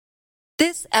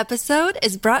This episode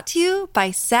is brought to you by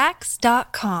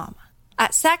Sax.com.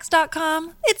 At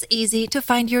Sax.com, it's easy to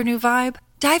find your new vibe.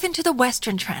 Dive into the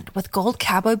Western trend with gold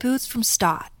cowboy boots from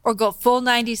Stott, or go full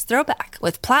 90s throwback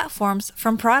with platforms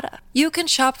from Prada. You can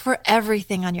shop for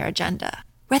everything on your agenda,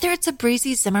 whether it's a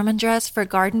breezy Zimmermann dress for a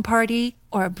garden party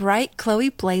or a bright Chloe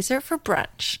blazer for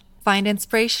brunch. Find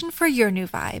inspiration for your new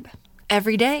vibe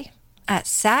every day at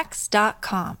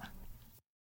Sax.com.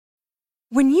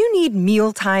 When you need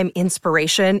mealtime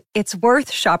inspiration, it's worth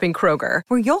shopping Kroger,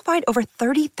 where you'll find over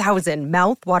 30,000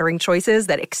 mouth-watering choices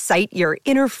that excite your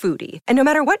inner foodie. And no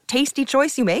matter what tasty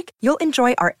choice you make, you'll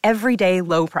enjoy our everyday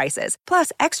low prices,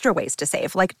 plus extra ways to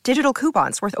save, like digital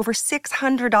coupons worth over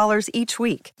 $600 each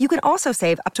week. You can also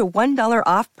save up to $1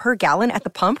 off per gallon at the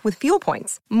pump with fuel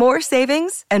points. More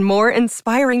savings and more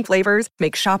inspiring flavors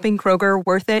make shopping Kroger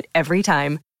worth it every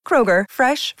time. Kroger,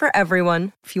 fresh for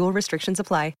everyone. Fuel restrictions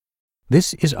apply.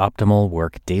 This is Optimal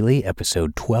Work Daily,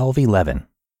 episode 1211,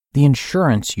 The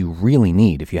Insurance You Really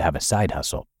Need If You Have a Side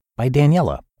Hustle, by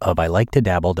Daniella of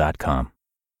ILikeToDabble.com.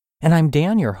 And I'm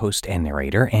Dan, your host and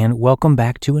narrator, and welcome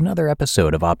back to another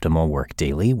episode of Optimal Work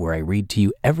Daily, where I read to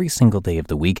you every single day of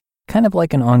the week, kind of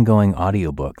like an ongoing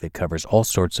audiobook that covers all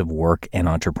sorts of work and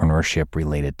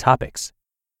entrepreneurship-related topics.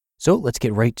 So let's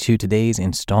get right to today's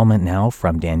installment now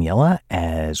from Daniella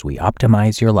as we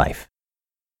optimize your life.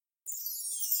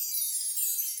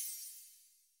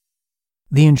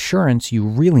 The Insurance You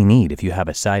Really Need If You Have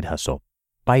a Side Hustle,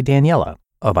 by Daniella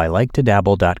of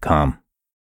ILikeToDabble.com.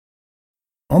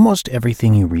 Almost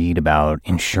everything you read about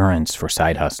insurance for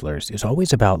side hustlers is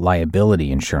always about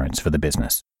liability insurance for the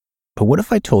business. But what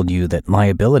if I told you that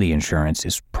liability insurance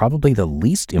is probably the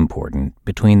least important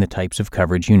between the types of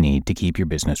coverage you need to keep your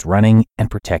business running and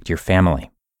protect your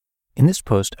family? In this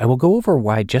post, I will go over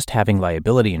why just having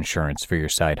liability insurance for your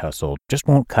side hustle just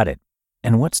won't cut it,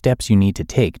 and what steps you need to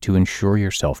take to insure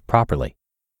yourself properly.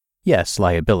 Yes,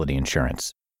 liability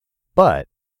insurance. But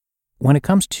when it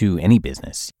comes to any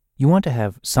business, you want to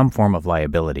have some form of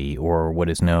liability, or what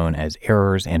is known as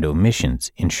errors and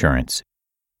omissions insurance.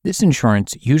 This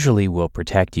insurance usually will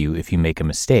protect you if you make a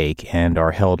mistake and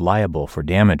are held liable for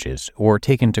damages or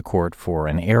taken to court for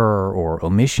an error or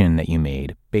omission that you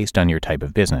made based on your type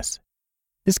of business.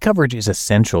 This coverage is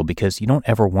essential because you don't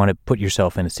ever want to put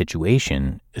yourself in a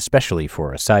situation, especially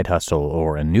for a side hustle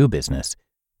or a new business,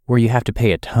 where you have to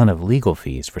pay a ton of legal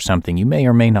fees for something you may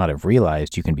or may not have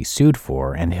realized you can be sued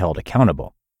for and held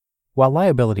accountable. While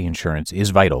liability insurance is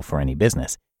vital for any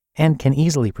business and can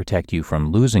easily protect you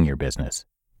from losing your business,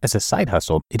 as a side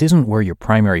hustle, it isn't where your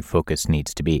primary focus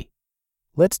needs to be.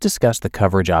 Let's discuss the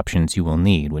coverage options you will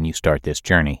need when you start this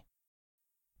journey.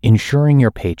 Insuring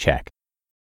your paycheck.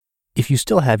 If you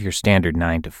still have your standard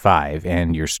 9 to 5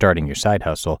 and you're starting your side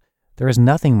hustle, there is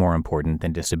nothing more important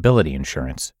than disability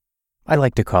insurance. I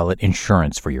like to call it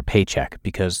insurance for your paycheck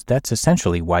because that's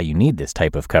essentially why you need this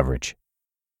type of coverage.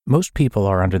 Most people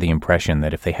are under the impression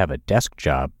that if they have a desk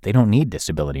job, they don't need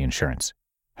disability insurance.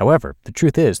 However, the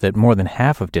truth is that more than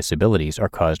half of disabilities are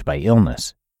caused by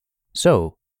illness.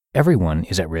 So, everyone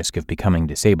is at risk of becoming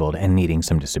disabled and needing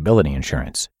some disability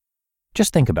insurance.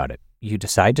 Just think about it. You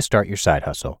decide to start your side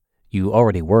hustle. You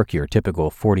already work your typical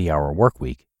 40-hour work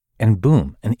week, and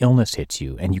boom, an illness hits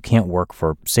you and you can't work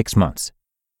for 6 months.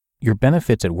 Your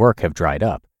benefits at work have dried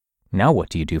up. Now what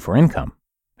do you do for income?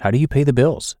 How do you pay the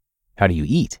bills? How do you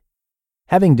eat?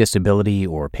 Having disability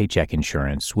or paycheck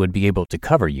insurance would be able to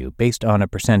cover you based on a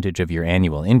percentage of your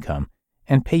annual income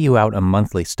and pay you out a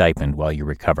monthly stipend while you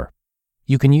recover.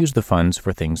 You can use the funds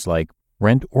for things like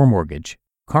rent or mortgage,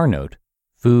 car note,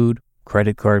 food,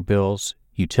 credit card bills,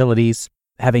 utilities,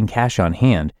 having cash on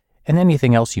hand, and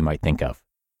anything else you might think of.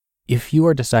 If you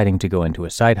are deciding to go into a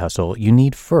side hustle, you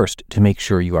need first to make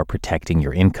sure you are protecting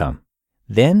your income.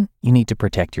 Then you need to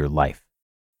protect your life.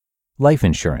 Life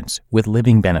insurance with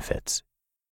living benefits.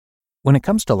 When it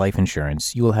comes to life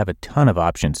insurance, you will have a ton of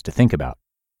options to think about,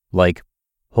 like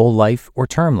whole life or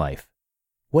term life.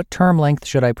 What term length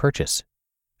should I purchase?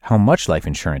 How much life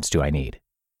insurance do I need?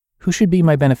 Who should be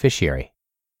my beneficiary?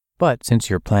 But since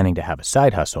you're planning to have a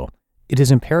side hustle, it is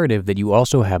imperative that you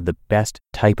also have the best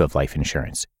type of life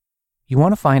insurance. You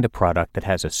want to find a product that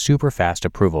has a super fast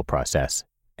approval process,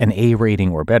 an A rating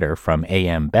or better from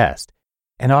AM Best,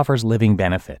 and offers living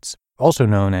benefits, also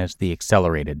known as the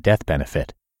accelerated death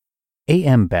benefit.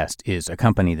 AM Best is a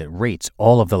company that rates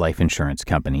all of the life insurance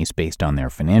companies based on their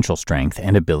financial strength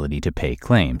and ability to pay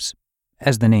claims.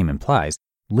 As the name implies,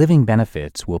 living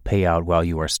benefits will pay out while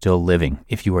you are still living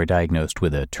if you are diagnosed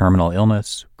with a terminal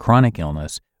illness, chronic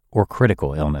illness, or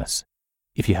critical illness.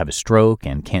 If you have a stroke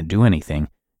and can't do anything,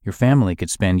 your family could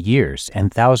spend years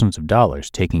and thousands of dollars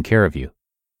taking care of you.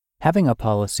 Having a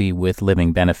policy with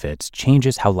living benefits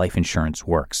changes how life insurance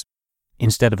works.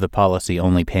 Instead of the policy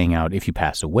only paying out if you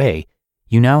pass away,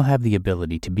 you now have the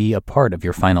ability to be a part of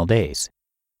your final days.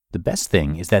 The best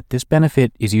thing is that this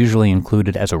benefit is usually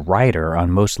included as a rider on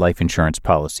most life insurance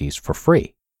policies for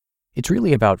free. It's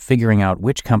really about figuring out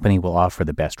which company will offer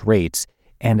the best rates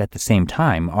and at the same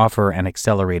time offer an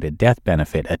accelerated death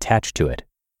benefit attached to it.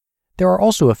 There are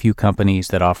also a few companies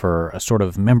that offer a sort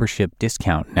of membership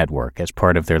discount network as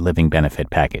part of their living benefit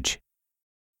package.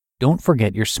 Don't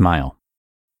forget your smile.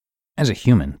 As a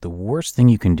human, the worst thing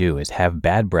you can do is have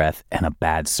bad breath and a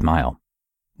bad smile.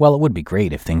 While it would be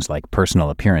great if things like personal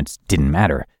appearance didn't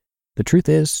matter, the truth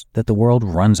is that the world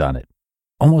runs on it.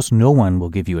 Almost no one will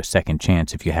give you a second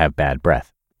chance if you have bad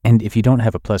breath. And if you don't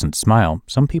have a pleasant smile,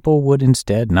 some people would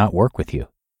instead not work with you.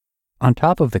 On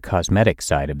top of the cosmetic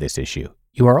side of this issue,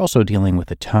 you are also dealing with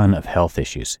a ton of health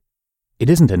issues. It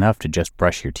isn't enough to just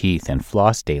brush your teeth and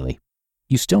floss daily.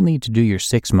 You still need to do your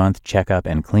 6-month checkup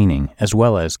and cleaning, as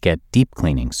well as get deep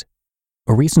cleanings.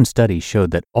 A recent study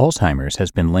showed that Alzheimer's has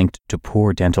been linked to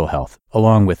poor dental health,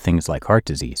 along with things like heart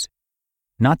disease.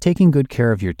 Not taking good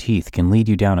care of your teeth can lead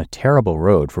you down a terrible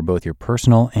road for both your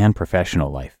personal and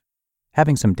professional life.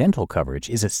 Having some dental coverage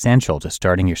is essential to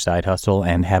starting your side hustle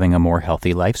and having a more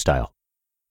healthy lifestyle.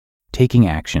 Taking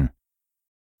action.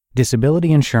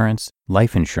 Disability insurance,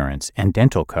 life insurance, and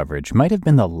dental coverage might have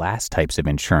been the last types of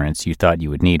insurance you thought you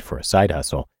would need for a side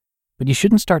hustle, but you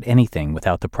shouldn't start anything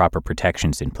without the proper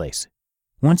protections in place.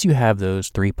 Once you have those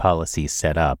 3 policies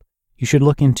set up, you should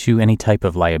look into any type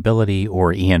of liability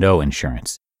or E&O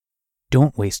insurance.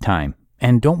 Don't waste time,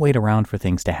 and don't wait around for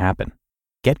things to happen.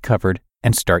 Get covered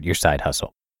and start your side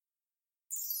hustle.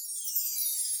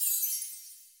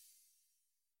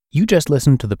 You just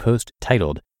listened to the post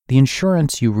titled, "The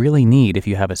Insurance You Really Need If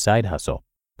You Have a Side Hustle"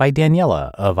 by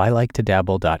Daniella of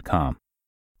ILikeToDabble.com.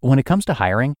 When it comes to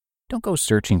hiring, don't go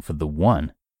searching for the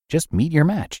one. Just meet your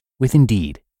match with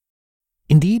Indeed.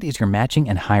 Indeed is your matching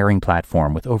and hiring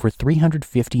platform with over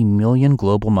 350 million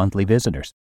global monthly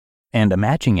visitors, and a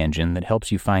matching engine that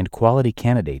helps you find quality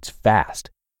candidates fast.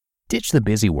 Ditch the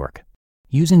busy work.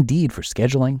 Use Indeed for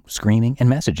scheduling, screening, and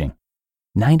messaging.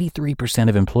 93%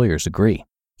 of employers agree.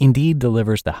 Indeed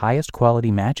delivers the highest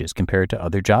quality matches compared to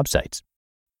other job sites.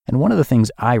 And one of the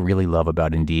things I really love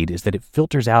about Indeed is that it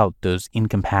filters out those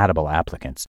incompatible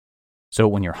applicants. So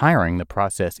when you're hiring, the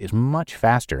process is much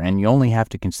faster and you only have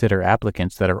to consider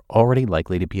applicants that are already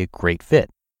likely to be a great fit.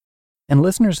 And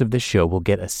listeners of this show will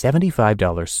get a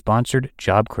 $75 sponsored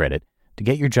job credit to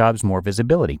get your jobs more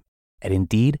visibility at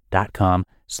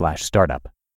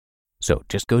Indeed.com/startup. So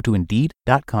just go to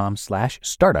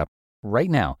Indeed.com/startup right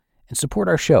now and support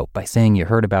our show by saying you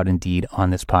heard about Indeed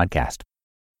on this podcast.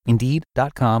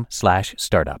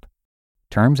 Indeed.com/startup.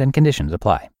 Terms and conditions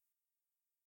apply.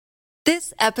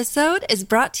 This episode is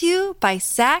brought to you by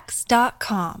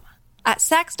Sax.com. At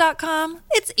Sax.com,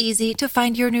 it's easy to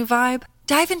find your new vibe.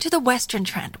 Dive into the Western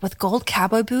trend with gold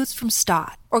cowboy boots from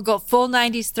Stott, or go full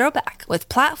 90s throwback with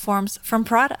platforms from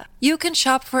Prada. You can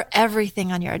shop for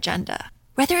everything on your agenda,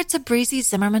 whether it's a breezy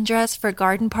Zimmermann dress for a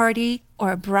garden party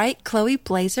or a bright Chloe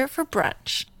blazer for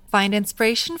brunch. Find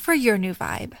inspiration for your new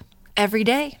vibe every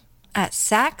day at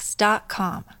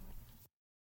Sax.com.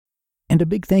 And a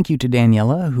big thank you to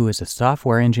Daniella, who is a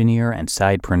software engineer and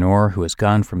sidepreneur who has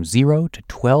gone from 0 to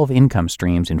 12 income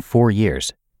streams in 4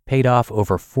 years, paid off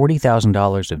over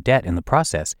 $40,000 of debt in the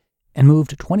process, and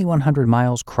moved 2,100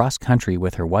 miles cross-country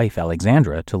with her wife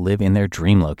Alexandra to live in their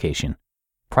dream location.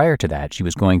 Prior to that, she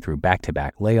was going through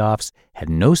back-to-back layoffs, had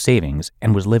no savings,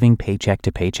 and was living paycheck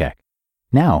to paycheck.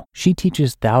 Now, she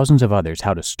teaches thousands of others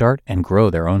how to start and grow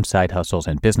their own side hustles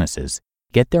and businesses,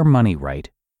 get their money right,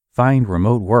 find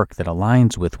remote work that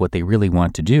aligns with what they really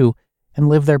want to do, and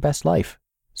live their best life.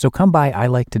 So come by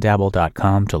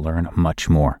ILikeToDabble.com to learn much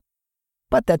more.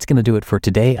 But that's going to do it for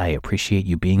today. I appreciate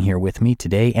you being here with me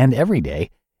today and every day,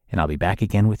 and I'll be back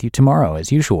again with you tomorrow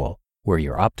as usual, where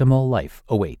your optimal life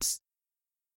awaits.